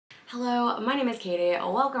Hello, my name is Katie.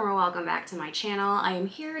 Welcome back to my channel. I am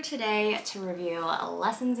here today to review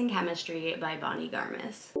Lessons in Chemistry by Bonnie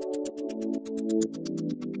Garmus.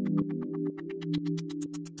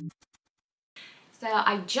 So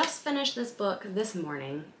I just finished this book this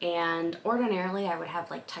morning, and ordinarily I would have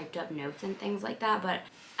like typed up notes and things like that, but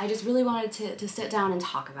I just really wanted to sit down and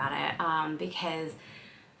talk about it because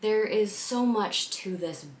there is so much to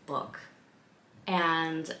this book,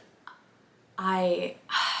 and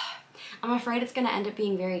I'm afraid it's going to end up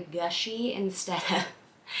being very gushy instead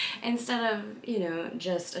of, you know,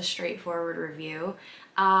 just a straightforward review.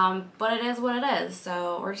 But it is what it is.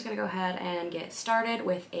 So we're just going to go ahead and get started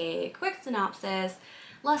with a quick synopsis.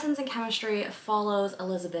 Lessons in Chemistry follows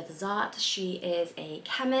Elizabeth Zott. She is a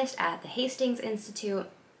chemist at the Hastings Institute,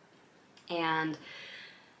 and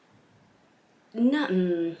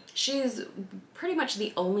she's pretty much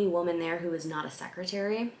the only woman there who is not a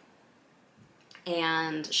secretary.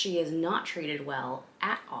 And she is not treated well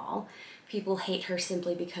at all. People hate her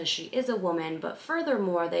simply because she is a woman, but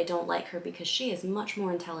furthermore, they don't like her because she is much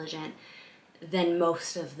more intelligent than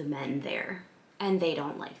most of the men there, and they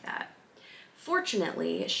don't like that.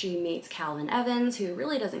 Fortunately, she meets Calvin Evans, who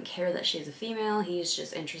really doesn't care that she's a female. He's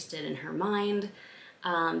just interested in her mind.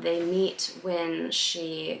 They meet when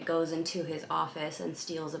she goes into his office and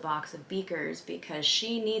steals a box of beakers because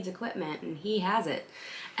she needs equipment and he has it.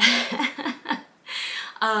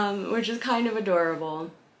 Which is kind of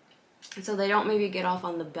adorable. So they don't maybe get off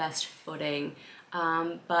on the best footing,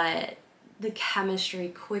 but the chemistry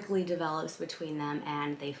quickly develops between them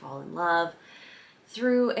and they fall in love.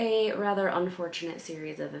 Through a rather unfortunate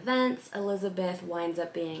series of events, Elizabeth winds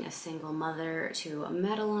up being a single mother to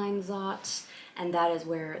Madeline Zott, and that is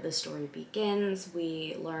where the story begins.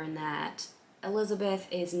 We learn that Elizabeth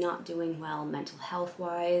is not doing well mental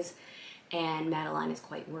health-wise, and Madeline is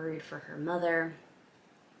quite worried for her mother.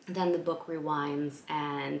 Then the book rewinds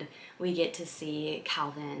and we get to see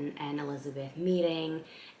Calvin and Elizabeth meeting,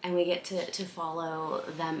 and we get to follow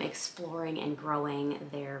them exploring and growing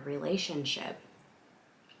their relationship.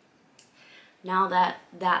 Now that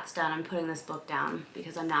that's done, I'm putting this book down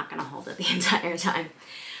because I'm not going to hold it the entire time.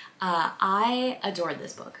 I adored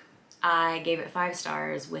this book. I gave it 5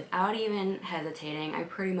 stars without even hesitating. I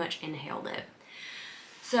pretty much inhaled it.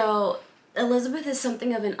 So Elizabeth is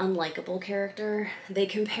something of an unlikable character. They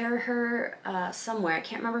compare her somewhere. I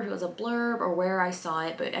can't remember if it was a blurb or where I saw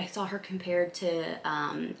it, but I saw her compared to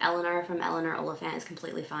Eleanor from Eleanor Oliphant is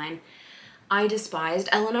Completely Fine. I despised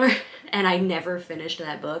Eleanor, and I never finished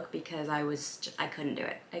that book because I couldn't do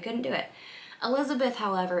it. I couldn't do it. Elizabeth,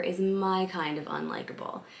 however, is my kind of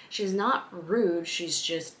unlikable. She's not rude, she's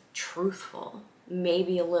just truthful.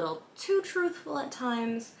 Maybe a little too truthful at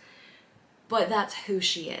times, but that's who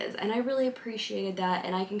she is, and I really appreciated that,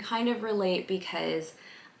 and I can kind of relate because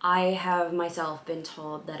I have myself been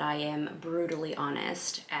told that I am brutally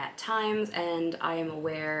honest at times, and I am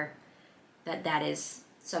aware that that is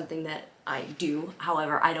something that I do.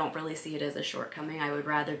 However, I don't really see it as a shortcoming. I would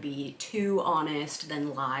rather be too honest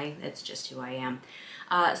than lie. That's just who I am.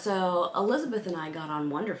 So Elizabeth and I got on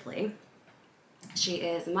wonderfully. She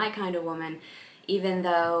is my kind of woman. Even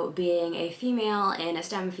though being a female in a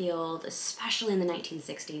STEM field, especially in the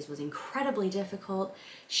 1960s, was incredibly difficult,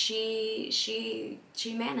 she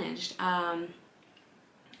managed.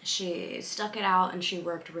 She stuck it out and she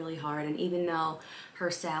worked really hard, and even though her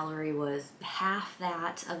salary was half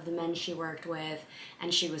that of the men she worked with,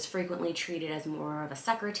 and she was frequently treated as more of a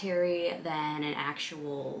secretary than an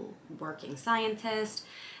actual working scientist,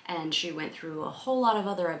 and she went through a whole lot of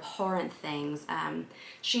other abhorrent things,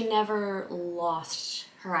 she never lost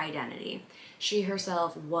her identity. She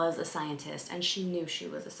herself was a scientist, and she knew she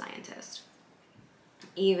was a scientist.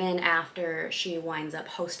 Even after she winds up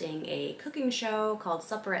hosting a cooking show called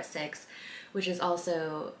Supper at 6, which is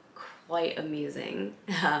also quite amusing,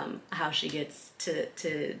 how she gets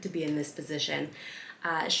to be in this position.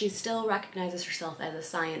 She still recognizes herself as a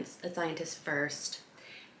scientist first,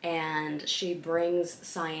 and she brings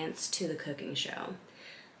science to the cooking show.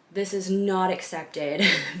 This is not accepted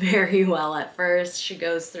very well at first. She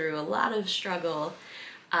goes through a lot of struggle,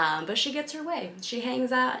 but she gets her way. She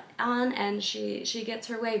hangs out on and she gets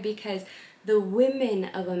her way because the women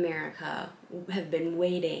of America have been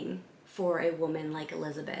waiting for a woman like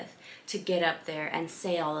Elizabeth to get up there and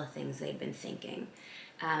say all the things they've been thinking,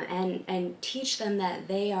 and teach them that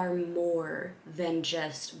they are more than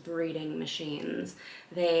just breeding machines.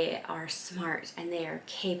 They are smart and they are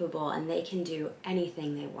capable and they can do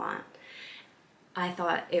anything they want. I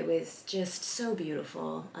thought it was just so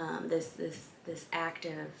beautiful, this act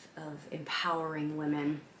of empowering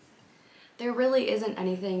women. There really isn't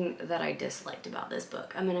anything that I disliked about this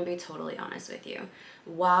book. I'm gonna be totally honest with you.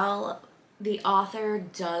 While the author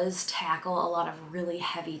does tackle a lot of really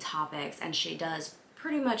heavy topics, and she does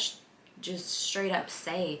pretty much just straight up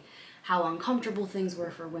say how uncomfortable things were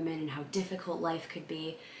for women and how difficult life could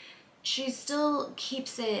be, she still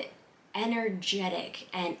keeps it energetic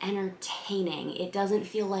and entertaining. It doesn't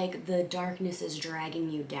feel like the darkness is dragging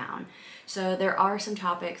you down. So there are some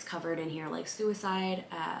topics covered in here like suicide,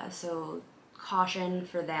 so caution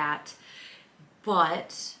for that.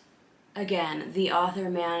 But again, the author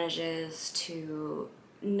manages to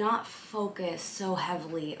not focus so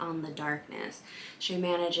heavily on the darkness. She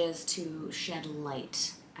manages to shed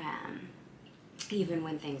light, even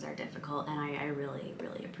when things are difficult, and I really,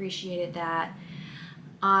 really appreciated that.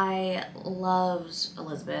 I loved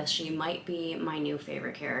Elizabeth. She might be my new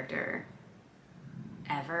favorite character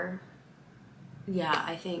ever. Yeah,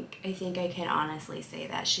 I think I can honestly say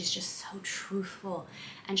that. She's just so truthful,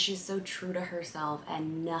 and she's so true to herself,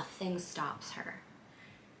 and nothing stops her.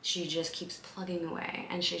 She just keeps plugging away,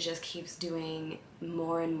 and she just keeps doing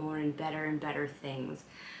more and better things.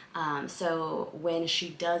 So when she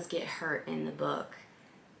does get hurt in the book,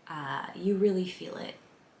 you really feel it.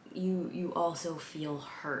 You also feel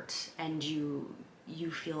hurt, and you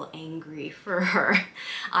feel angry for her.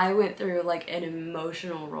 I went through like an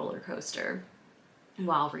emotional roller coaster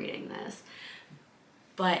while reading this,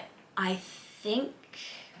 but I think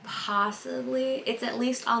possibly it's at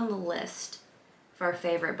least on the list for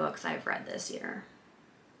favorite books I've read this year.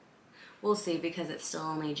 We'll see, because it's still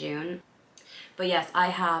only June. But yes, I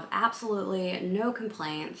have absolutely no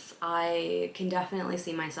complaints. I can definitely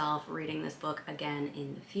see myself reading this book again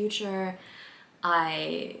in the future.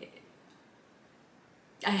 I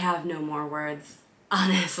have no more words,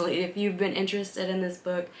 honestly. If you've been interested in this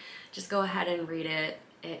book, just go ahead and read it.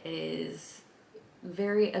 It is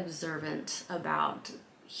very observant about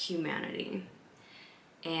humanity,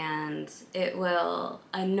 and it will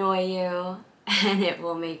annoy you, and it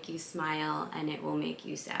will make you smile, and it will make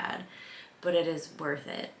you sad, but it is worth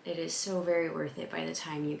it. It is so very worth it by the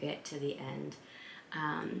time you get to the end.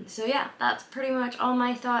 So yeah, that's pretty much all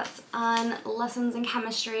my thoughts on Lessons in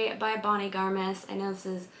Chemistry by Bonnie Garmus. I know this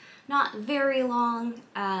is not very long,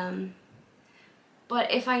 but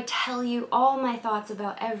if I tell you all my thoughts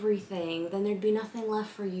about everything, then there'd be nothing left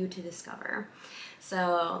for you to discover.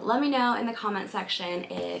 So let me know in the comment section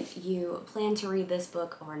if you plan to read this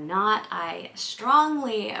book or not. I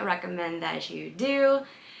strongly recommend that you do.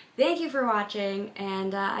 Thank you for watching,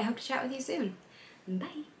 and I hope to chat with you soon.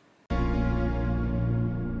 Bye!